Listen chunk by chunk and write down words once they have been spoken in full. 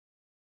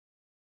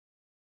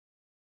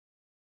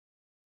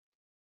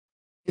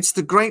It's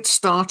the great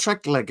Star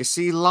Trek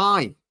legacy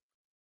lie.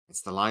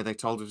 It's the lie they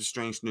told us of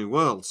Strange New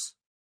Worlds.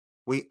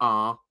 We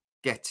are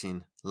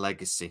getting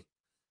legacy.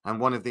 And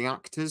one of the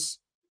actors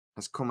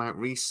has come out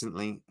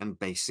recently and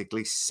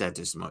basically said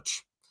as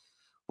much.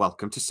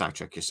 Welcome to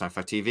SciTrek, your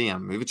sci-fi TV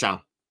and movie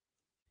channel.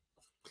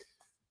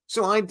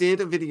 So I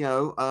did a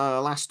video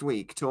last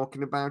week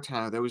talking about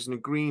how there was an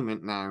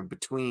agreement now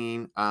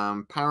between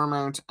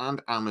Paramount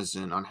and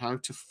Amazon on how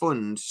to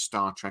fund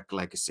Star Trek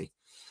Legacy.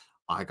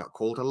 I got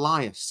called a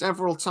liar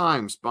several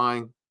times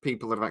by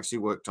people that have actually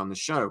worked on the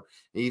show,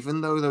 even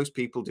though those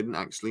people didn't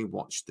actually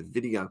watch the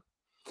video.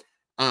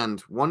 And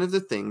one of the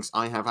things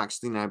I have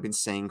actually now been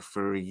saying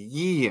for a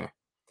year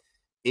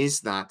is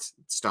that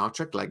Star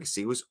Trek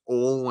Legacy was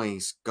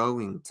always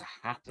going to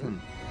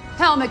happen.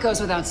 Helmet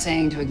goes without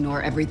saying to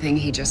ignore everything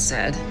he just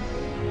said.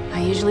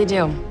 I usually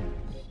do.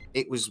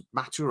 It was a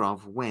matter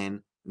of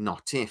when,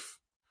 not if.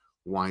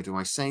 Why do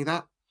I say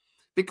that?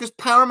 Because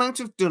Paramount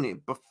have done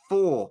it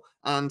before,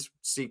 and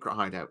Secret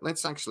Hideout.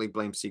 Let's actually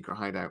blame Secret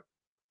Hideout.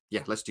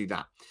 Yeah, let's do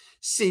that.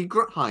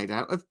 Secret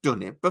Hideout have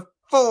done it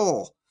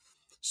before.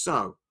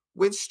 So,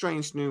 with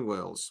Strange New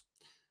Worlds,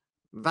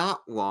 that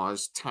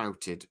was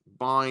touted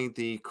by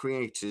the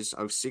creators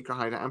of Secret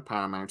Hideout and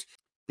Paramount,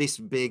 this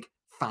big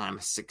fan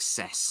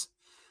success.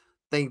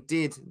 They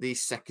did the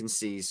second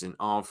season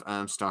of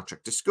Star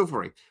Trek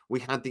Discovery. We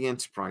had the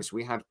Enterprise,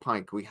 we had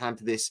Pike, we had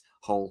this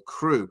whole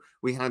crew,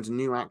 we had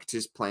new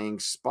actors playing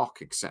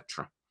Spock,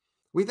 etc.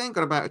 We then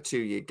got about a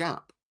 2-year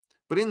gap.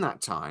 But in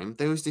that time,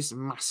 there was this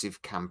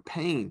massive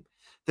campaign.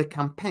 The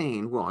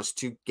campaign was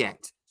to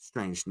get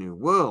Strange New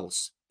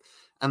Worlds.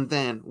 And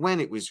then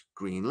when it was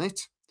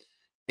greenlit,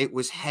 it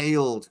was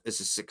hailed as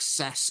a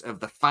success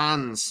of the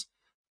fans.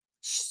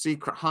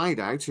 Secret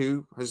Hideout,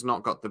 who has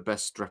not got the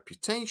best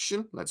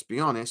reputation, let's be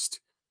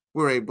honest,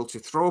 were able to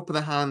throw up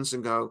their hands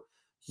and go,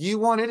 you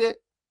wanted it?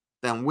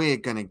 Then we're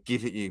going to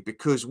give it you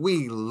because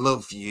we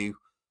love you.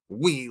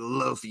 We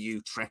love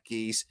you,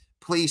 Trekkies.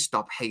 Please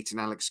stop hating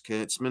Alex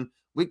Kurtzman.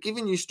 We're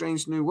giving you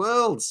Strange New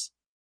Worlds.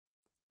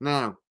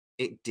 Now,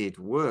 it did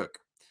work.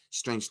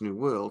 Strange New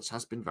Worlds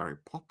has been very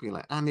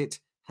popular and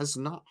it has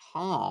not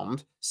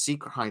harmed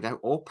Secret Hideout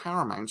or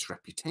Paramount's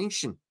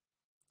reputation.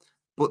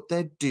 But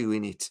they're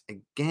doing it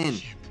again.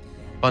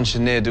 Bunch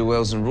of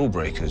ne'er-do-wells and rule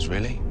breakers,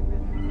 really?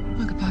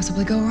 What could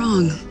possibly go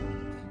wrong?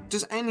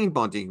 Does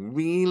anybody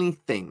really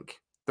think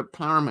that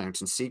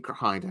Paramount and Secret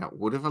Hideout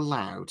would have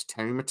allowed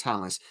Terry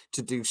Matalas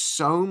to do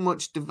so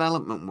much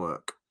development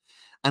work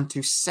and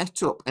to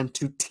set up and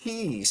to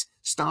tease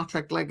Star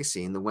Trek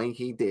Legacy in the way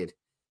he did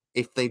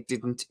if they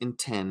didn't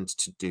intend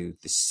to do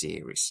the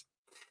series?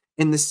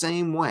 In the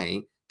same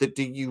way that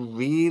do you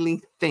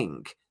really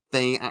think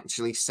they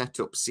actually set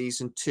up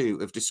season 2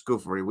 of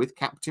Discovery with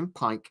Captain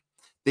Pike,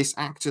 this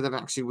actor that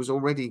actually was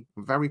already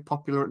very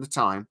popular at the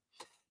time,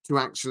 to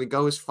actually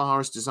go as far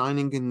as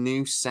designing a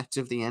new set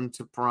of the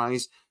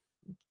Enterprise,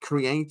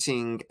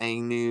 creating a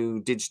new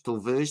digital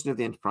version of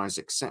the Enterprise,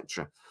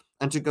 etc.,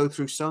 and to go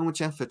through so much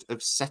effort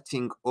of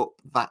setting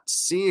up that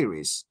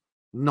series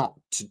not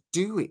to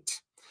do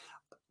it?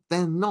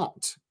 They're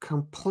not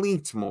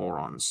complete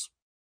morons,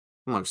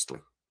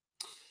 mostly.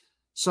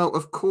 So,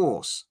 of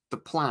course, the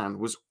plan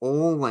was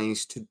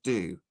always to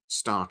do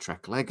Star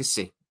Trek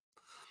Legacy.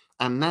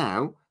 And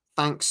now,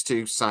 thanks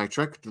to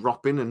SciTrek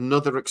dropping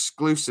another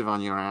exclusive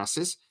on your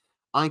asses,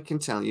 I can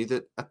tell you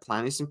that a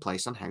plan is in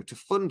place on how to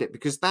fund it,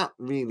 because that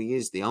really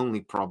is the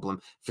only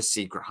problem for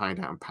Secret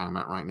Hideout and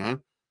Paramount right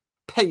now,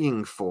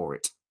 paying for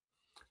it.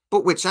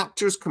 But which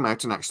actor has come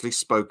out and actually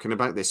spoken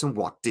about this, and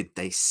what did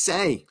they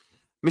say?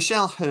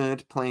 Michelle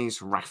Hurd plays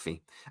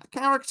Raffi, a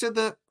character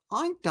that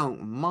I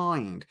don't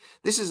mind.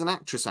 This is an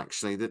actress,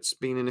 actually, that's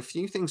been in a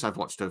few things I've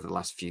watched over the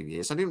last few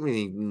years. I didn't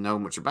really know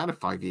much about her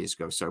 5 years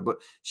ago, but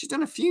she's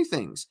done a few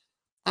things,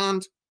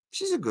 and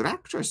she's a good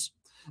actress.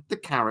 The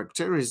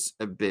character is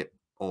a bit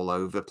all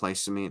over the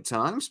place for me at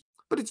times,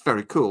 but it's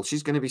very cool.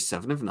 She's going to be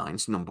 7 of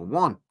 9's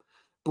 #1.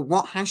 But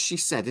what has she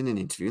said in an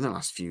interview in the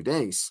last few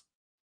days?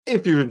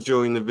 If you're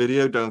enjoying the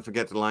video, don't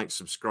forget to like,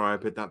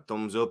 subscribe, hit that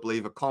thumbs up,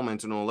 leave a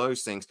comment and all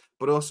those things.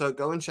 But also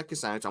go and check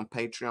us out on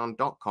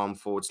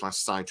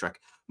patreon.com/SciTrek.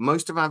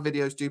 Most of our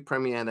videos do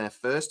premiere there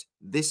first.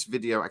 This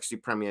video actually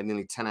premiered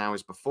nearly 10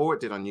 hours before it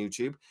did on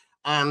YouTube.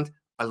 And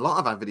a lot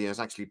of our videos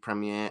actually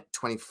premiere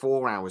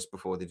 24 hours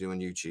before they do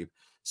on YouTube.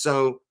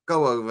 So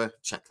go over,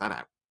 check that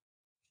out.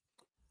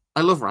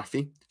 I love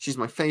Raffi. She's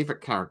my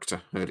favourite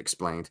character, Hurd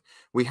explained.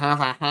 We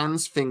have our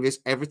hands, fingers,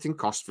 everything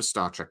crossed for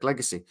Star Trek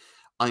Legacy.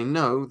 I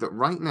know that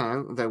right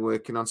now they're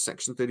working on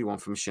Section 31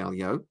 for Michelle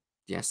Yeoh.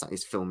 Yes, that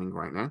is filming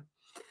right now.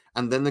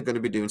 And then they're going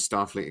to be doing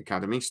Starfleet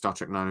Academy, Star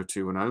Trek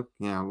 90210.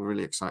 Yeah, we're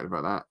really excited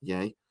about that.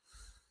 Yay.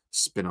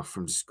 Spin-off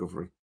from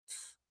Discovery.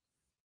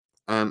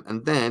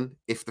 And then,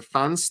 if the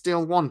fans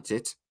still want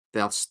it,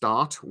 they'll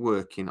start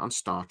working on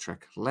Star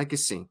Trek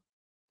Legacy.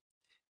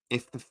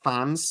 If the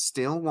fans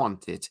still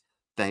want it,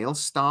 they'll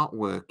start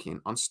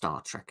working on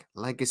Star Trek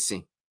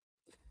Legacy.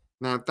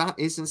 Now, that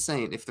isn't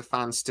saying if the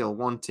fans still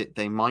want it,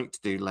 they might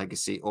do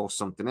Legacy or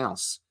something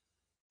else.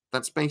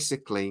 That's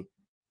basically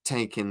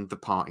taking the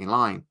party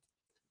line.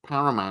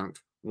 Paramount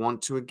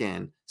want to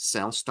again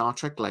sell Star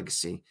Trek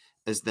Legacy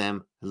as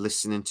them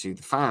listening to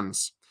the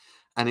fans,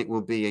 and it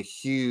will be a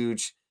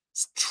huge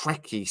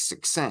Trekkie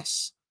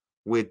success.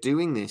 We're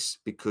doing this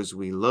because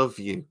we love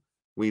you.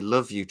 We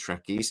love you,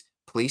 Trekkies.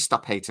 Please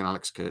stop hating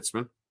Alex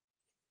Kurtzman.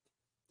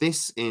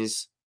 This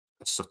is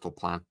a subtle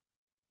plan,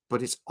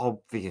 but it's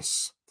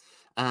obvious.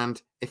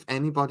 And if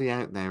anybody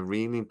out there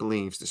really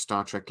believes that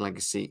Star Trek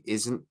Legacy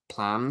isn't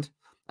planned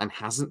and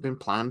hasn't been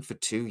planned for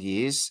 2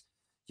 years,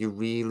 you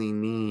really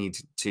need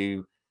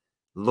to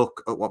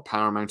look at what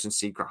Paramount and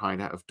Secret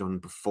Hideout have done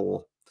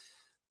before.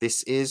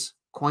 This is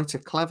quite a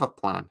clever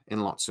plan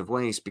in lots of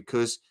ways,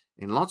 because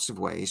in lots of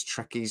ways,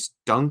 Trekkies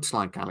don't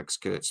like Alex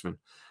Kurtzman.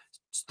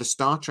 The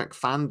Star Trek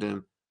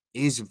fandom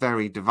is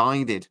very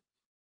divided,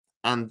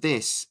 and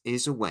this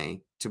is a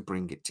way to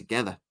bring it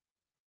together.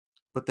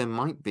 But there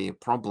might be a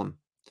problem.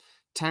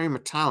 Terry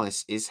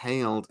Matalas is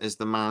hailed as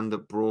the man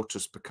that brought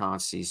us Picard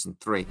Season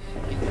 3.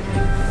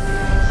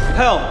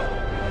 Helm!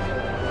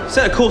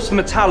 Set a course for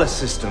the Matalas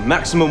system,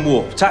 maximum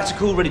warp,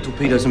 tactical, ready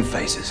torpedoes and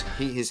phasers.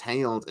 He is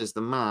hailed as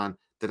the man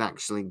that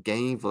actually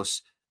gave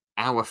us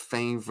our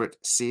favourite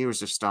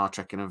series of Star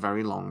Trek in a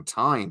very long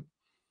time.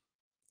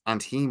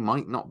 And he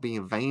might not be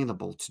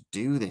available to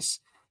do this.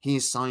 He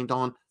is signed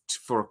on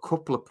for a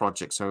couple of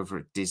projects over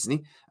at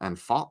Disney and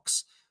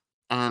Fox,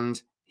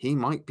 and he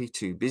might be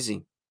too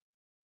busy.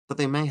 But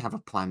they may have a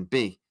plan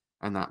B,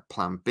 and that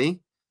plan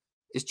B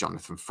is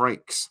Jonathan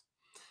Frakes.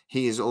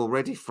 He is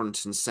already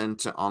front and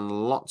centre on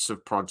lots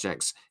of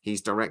projects.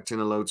 He's directing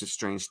a loads of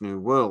Strange New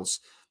Worlds,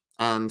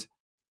 and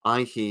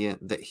I hear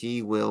that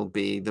he will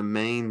be the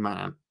main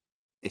man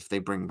if they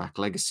bring back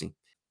Legacy.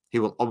 He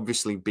will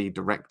obviously be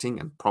directing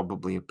and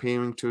probably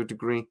appearing to a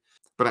degree,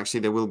 but actually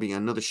there will be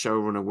another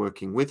showrunner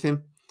working with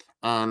him,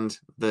 and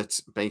that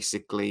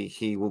basically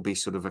he will be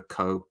sort of a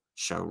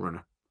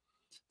co-showrunner.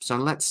 So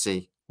let's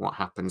see what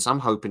happens. I'm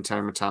hoping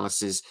Terry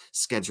Matalas's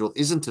schedule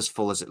isn't as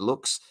full as it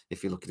looks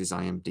if you look at his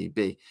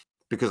IMDb,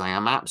 because I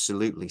am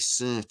absolutely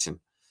certain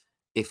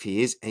if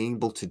he is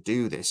able to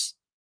do this,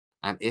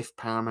 and if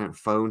Paramount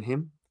phone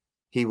him,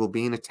 he will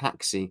be in a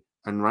taxi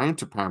and round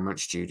to Paramount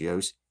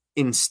Studios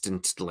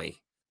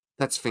instantly.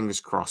 Let's fingers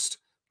crossed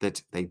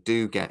that they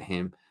do get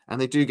him, and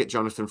they do get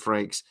Jonathan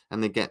Frakes,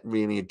 and they get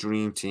really a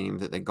dream team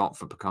that they got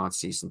for Picard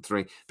Season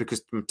 3,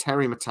 because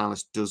Terry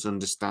Matalas does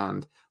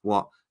understand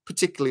what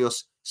particularly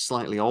us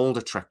slightly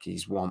older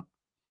Trekkies want.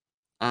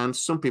 And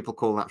some people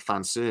call that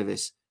fan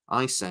service.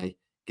 I say,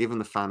 giving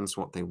the fans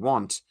what they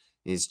want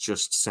is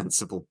just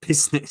sensible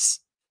business.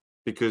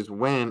 Because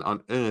when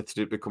on earth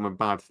did it become a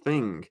bad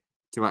thing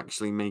to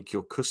actually make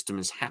your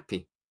customers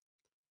happy?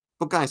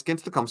 But guys, get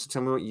into the comments and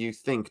tell me what you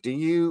think. Do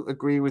you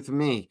agree with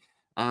me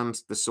and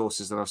the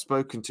sources that I've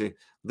spoken to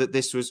that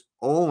this was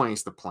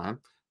always the plan,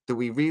 that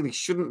we really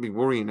shouldn't be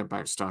worrying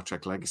about Star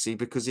Trek Legacy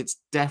because it's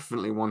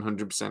definitely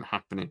 100%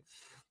 happening?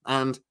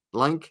 And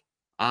like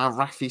our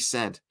Raffi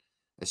said,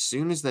 as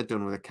soon as they're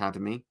done with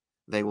Academy,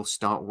 they will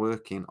start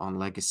working on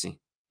Legacy.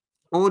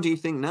 Or do you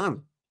think,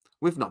 no,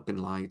 we've not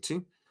been lied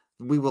to?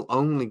 We will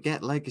only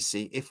get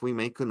Legacy if we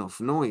make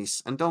enough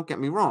noise. And don't get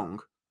me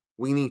wrong,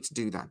 we need to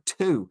do that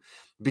too,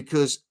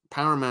 because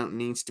Paramount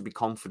needs to be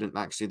confident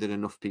actually that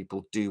enough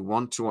people do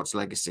want to watch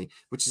Legacy,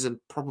 which is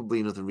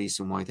probably another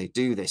reason why they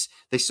do this.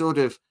 They sort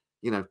of,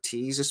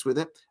 tease us with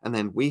it, and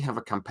then we have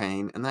a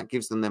campaign, and that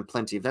gives them then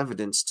plenty of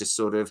evidence to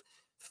sort of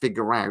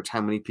figure out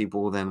how many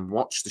people will then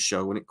watch the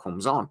show when it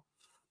comes on.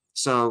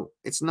 So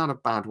it's not a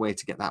bad way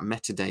to get that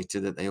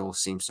metadata that they all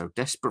seem so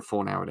desperate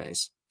for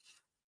nowadays.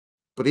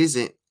 But is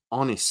it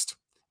honest?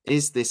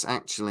 Is this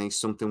actually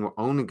something we're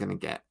only going to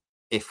get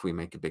if we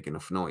make a big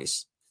enough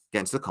noise?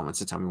 Get into the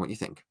comments and tell me what you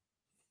think.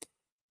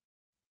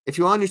 If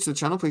you are new to the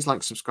channel, please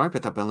like, subscribe,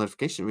 hit that bell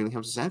notification. It really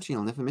helps us out and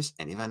you'll never miss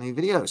any of our new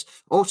videos.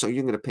 Also, you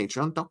can go to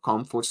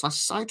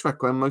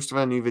patreon.com/SciTrek, where most of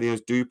our new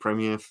videos do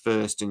premiere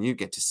first and you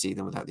get to see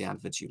them without the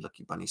adverts, you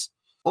lucky bunnies.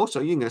 Also,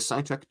 you can go to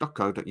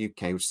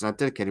SciTrek.co.uk, which is our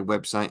dedicated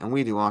website, and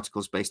we do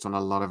articles based on a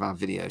lot of our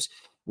videos.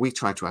 We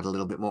try to add a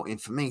little bit more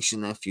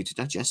information there for you to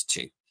digest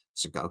too.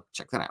 So go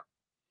check that out.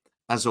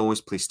 As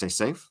always, please stay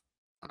safe,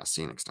 and I'll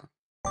see you next time.